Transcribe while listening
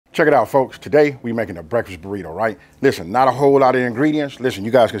Check it out, folks. Today, we making a breakfast burrito, right? Listen, not a whole lot of ingredients. Listen,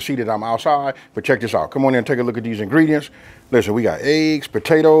 you guys can see that I'm outside, but check this out. Come on in and take a look at these ingredients. Listen, we got eggs,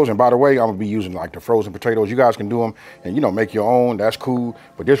 potatoes, and by the way, I'm gonna be using like the frozen potatoes. You guys can do them and, you know, make your own. That's cool.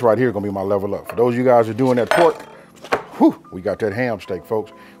 But this right here is gonna be my level up. For those of you guys who are doing that pork, whew, we got that ham steak,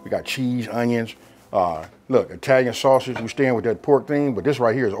 folks. We got cheese, onions, look, Italian sausage. We staying with that pork thing, but this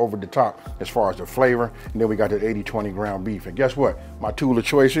right here is over the top as far as the flavor. And then we got that 80-20 ground beef. And guess what? My tool of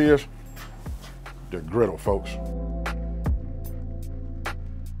choice is the griddle, folks.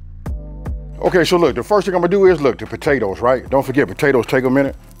 Okay, so look, the first thing I'm gonna do is, look, the potatoes, right? Don't forget, potatoes take a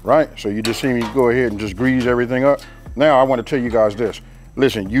minute, right? So you just see me go ahead and just grease everything up. Now, I wanna tell you guys this.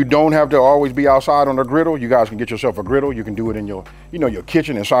 Listen, you don't have to always be outside on the griddle. You guys can get yourself a griddle. You can do it in your, you know, your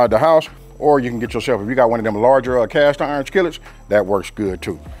kitchen inside the house, or you can get yourself, if you got one of them larger cast iron skillets, that works good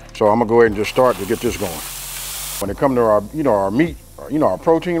too. So I'm gonna go ahead and just start to get this going. When it comes to our, you know, our meat, you know, our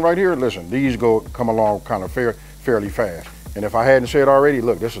protein right here, listen, these come along kind of fairly fast. And if I hadn't said already,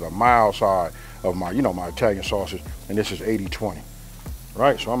 look, this is a mild side of my, you know, my Italian sausage, and this is 80-20.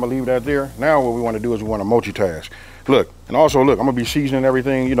 Right, so I'm gonna leave that there. Now what we wanna do is we wanna multitask. Look, and also look, I'm gonna be seasoning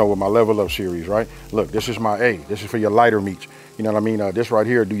everything, you know, with my Level Up series, right? Look, this is my A. This is for your lighter meats. You know what I mean? This right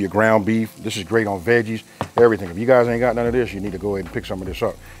here, do your ground beef. This is great on veggies, everything. If you guys ain't got none of this, you need to go ahead and pick some of this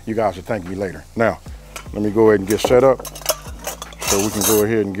up. You guys will thank me later. Now, let me go ahead and get set up so we can go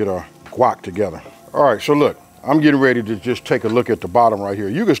ahead and get our guac together. All right, so look, I'm getting ready to just take a look at the bottom right here.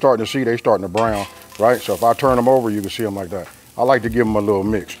 You can start to see they starting to brown, right? So if I turn them over, you can see them like that. I like to give them a little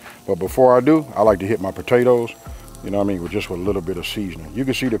mix. But before I do, I like to hit my potatoes, you know what I mean, with a little bit of seasoning. You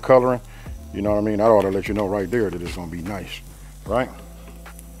can see the coloring, you know what I mean? I ought to let you know right there that it's gonna be nice, right?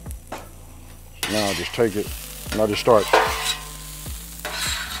 So now I just take it and I just start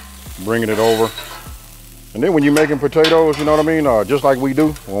bringing it over. And then when you're making potatoes, you know what I mean, just like we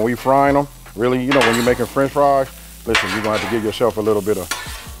do when we frying them, really, you know, when you're making French fries, listen, you're gonna have to give yourself a little bit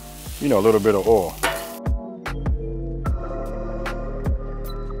of, you know, a little bit of oil.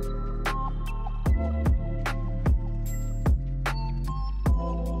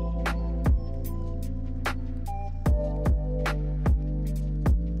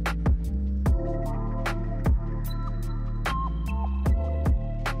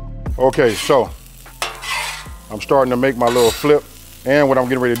 Okay, so I'm starting to make my little flip, and what I'm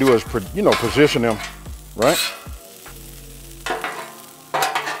getting ready to do is, you know, position them, right?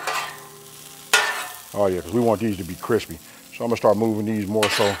 Oh yeah, because we want these to be crispy. So I'm gonna start moving these more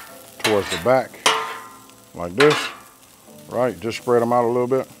so towards the back, like this, right? Just spread them out a little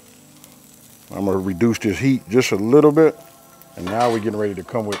bit. I'm gonna reduce this heat just a little bit, and now we're getting ready to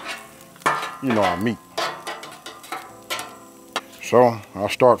come with, you know, our meat. So I'll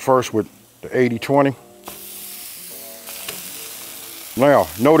start first with the 80-20. Now,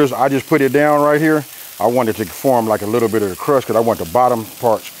 notice I just put it down right here. I want it to form like a little bit of the crust because I want the bottom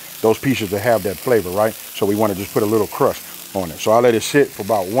parts, those pieces to have that flavor, right? So we want to just put a little crust on it. So I let it sit for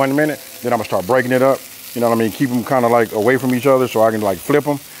about 1 minute. Then I'm gonna start breaking it up. You know what I mean? Keep them kind of like away from each other so I can like flip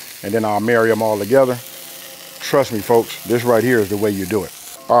them. And then I'll marry them all together. Trust me, folks, this right here is the way you do it.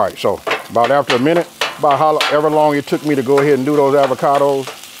 All right, so about after a minute, about however long it took me to go ahead and do those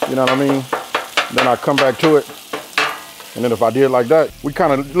avocados, you know what I mean? Then I come back to it. And then if I did like that, we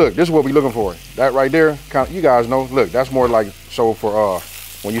kind of, look, this is what we're looking for. That right there, kind of, you guys know, look, that's more like, so for,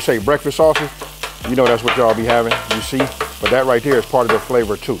 when you say breakfast sausage, you know that's what y'all be having, you see? But that right there is part of the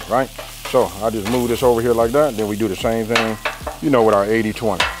flavor too, right? So I just move this over here like that, then we do the same thing, you know, with our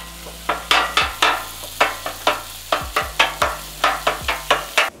 80-20.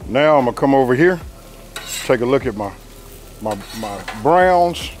 Now I'm gonna come over here, take a look at my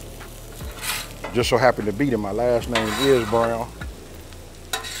browns. Just so happen to be that my last name is Brown.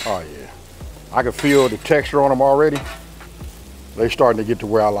 Oh yeah, I can feel the texture on them already. They starting to get to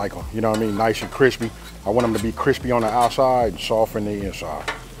where I like them. You know what I mean? Nice and crispy. I want them to be crispy on the outside and soft on the inside.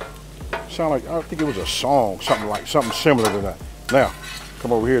 Sound like, I think it was a song, something similar to that. Now,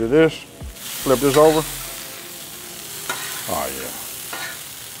 come over here to this, flip this over. Oh yeah.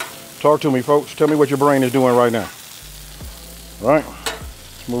 Talk to me, folks. Tell me what your brain is doing right now. Right?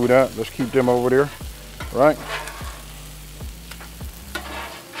 Let's move that. Let's keep them over there. Right?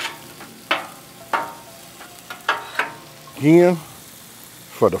 Again,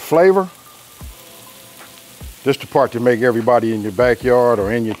 for the flavor, this is the part to make everybody in your backyard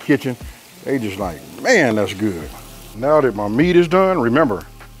or in your kitchen, they just like, man, that's good. Now that my meat is done, remember,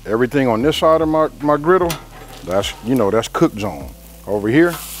 everything on this side of my griddle, that's, you know, that's cooked zone. Over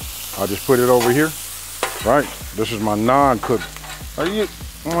here, I just put it over here, right? This is my non-cooked.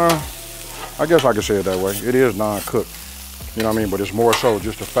 Well, I guess I could say it that way. It is non-cooked. You know what I mean? But it's more so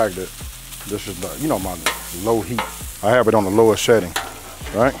just the fact that this is the, you know, my low heat. I have it on the lowest setting,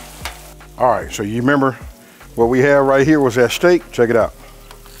 right? All right, so you remember what we have right here was that steak. Check it out.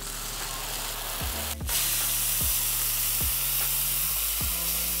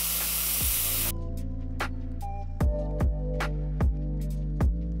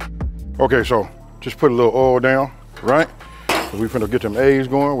 Okay, so just put a little oil down, right? We finna get them eggs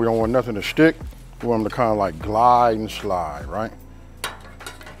going. We don't want nothing to stick. We want them to kind of like glide and slide, right?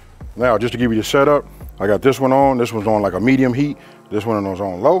 Now, just to give you the setup, I got this one on. This one's on like a medium heat. This one was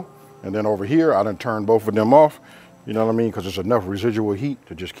on low. And then over here, I done turned both of them off. You know what I mean? Because it's enough residual heat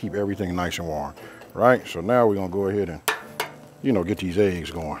to just keep everything nice and warm, right? So now we're gonna go ahead and, you know, get these eggs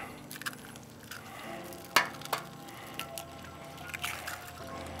going.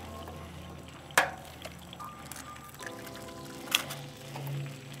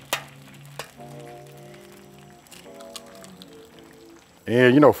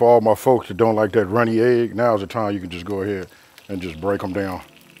 And you know, for all my folks that don't like that runny egg, now's the time you can just go ahead and just break them down,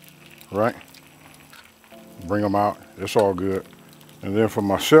 right? Bring them out, it's all good. And then for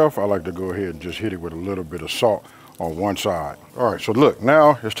myself, I like to go ahead and just hit it with a little bit of salt on one side. All right, so look,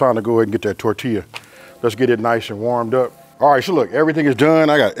 now it's time to go ahead and get that tortilla. Let's get it nice and warmed up. All right, so look, everything is done.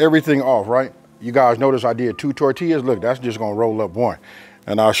 I got everything off, right? You guys notice I did 2 tortillas. Look, that's just gonna roll up one.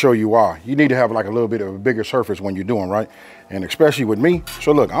 And I'll show you why. You need to have like a little bit of a bigger surface when you're doing, right? And especially with me.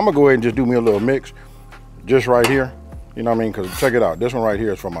 So look, I'm gonna go ahead and just do me a little mix just right here. You know what I mean? Because check it out. This one right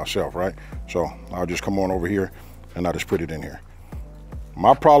here is for myself, right? So I'll just come on over here and I'll just put it in here.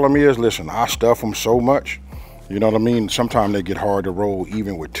 My problem is, listen, I stuff them so much. You know what I mean? Sometimes they get hard to roll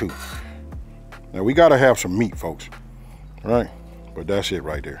even with 2. Now we gotta have some meat, folks, right? But that's it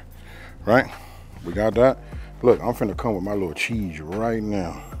right there, right? We got that. Look, I'm finna come with my little cheese right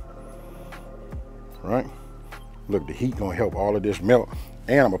now, right? Look, the heat gonna help all of this melt,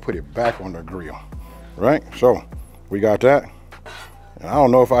 and I'm gonna put it back on the grill, right? So we got that. And I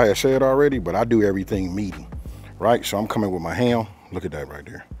don't know if I had said already, but I do everything meaty, right? So I'm coming with my ham. Look at that right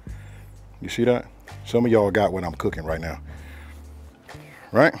there. You see that? Some of y'all got what I'm cooking right now,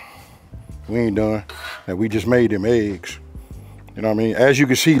 right? We ain't done. And we just made them eggs. You know what I mean? As you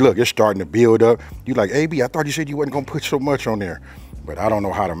can see, look, it's starting to build up. You like, AB, I thought you said you wasn't gonna put so much on there. But I don't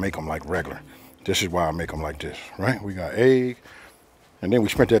know how to make them like regular. This is why I make them like this, right? We got egg. And then we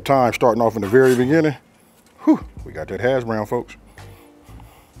spent that time starting off in the very beginning. Whew, we got that hash brown, folks.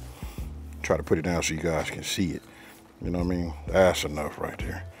 Try to put it down so you guys can see it. You know what I mean? That's enough right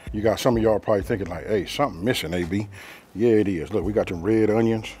there. You got some of y'all probably thinking like, hey, something missing, AB. Yeah, it is. Look, we got them red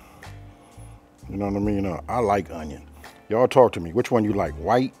onions. You know what I mean? I like onion. Y'all talk to me. Which one you like?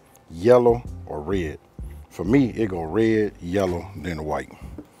 White, yellow, or red? For me, it go red, yellow, then white.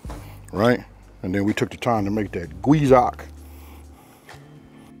 Right? And then we took the time to make that Guac.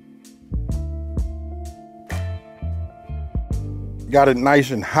 Got it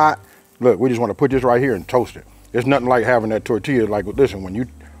nice and hot. Look, we just want to put this right here and toast it. It's nothing like having that tortilla. Like, listen, when you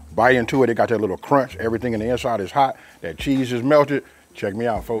bite into it, it got that little crunch. Everything in the inside is hot. That cheese is melted. Check me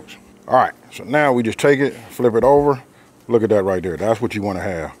out, folks. All right, so now we just take it, flip it over. Look at that right there. That's what you want to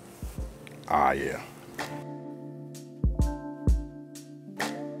have. Ah, yeah.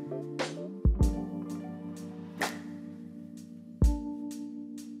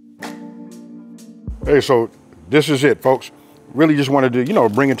 Hey, so this is it, folks. Really just wanted to, you know,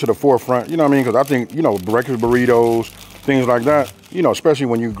 bring it to the forefront. You know what I mean? Because I think, you know, breakfast burritos, things like that, you know, especially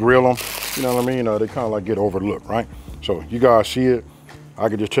when you grill them, you know what I mean? They kind of like get overlooked, right? So you guys see it. I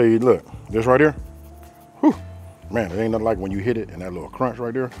can just tell you, look, this right here. Whew. Man, it ain't nothing like when you hit it and that little crunch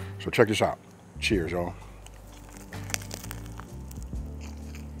right there. So check this out. Cheers, y'all.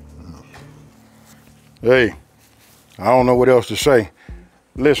 Hey, I don't know what else to say.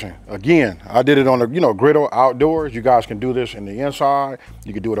 Listen, again, I did it on the, you know, griddle outdoors. You guys can do this in the inside.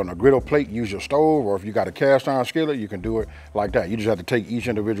 You can do it on a griddle plate, use your stove, or if you got a cast iron skillet, you can do it like that. You just have to take each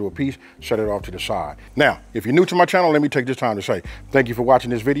individual piece, set it off to the side. Now, if you're new to my channel, let me take this time to say thank you for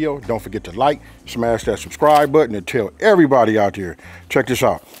watching this video. Don't forget to like, smash that subscribe button, and tell everybody out there, check this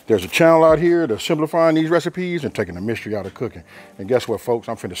out. There's a channel out here that's simplifying these recipes and taking the mystery out of cooking. And guess what, folks?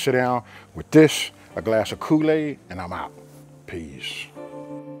 I'm finna sit down with this, a glass of Kool-Aid, and I'm out. Peace.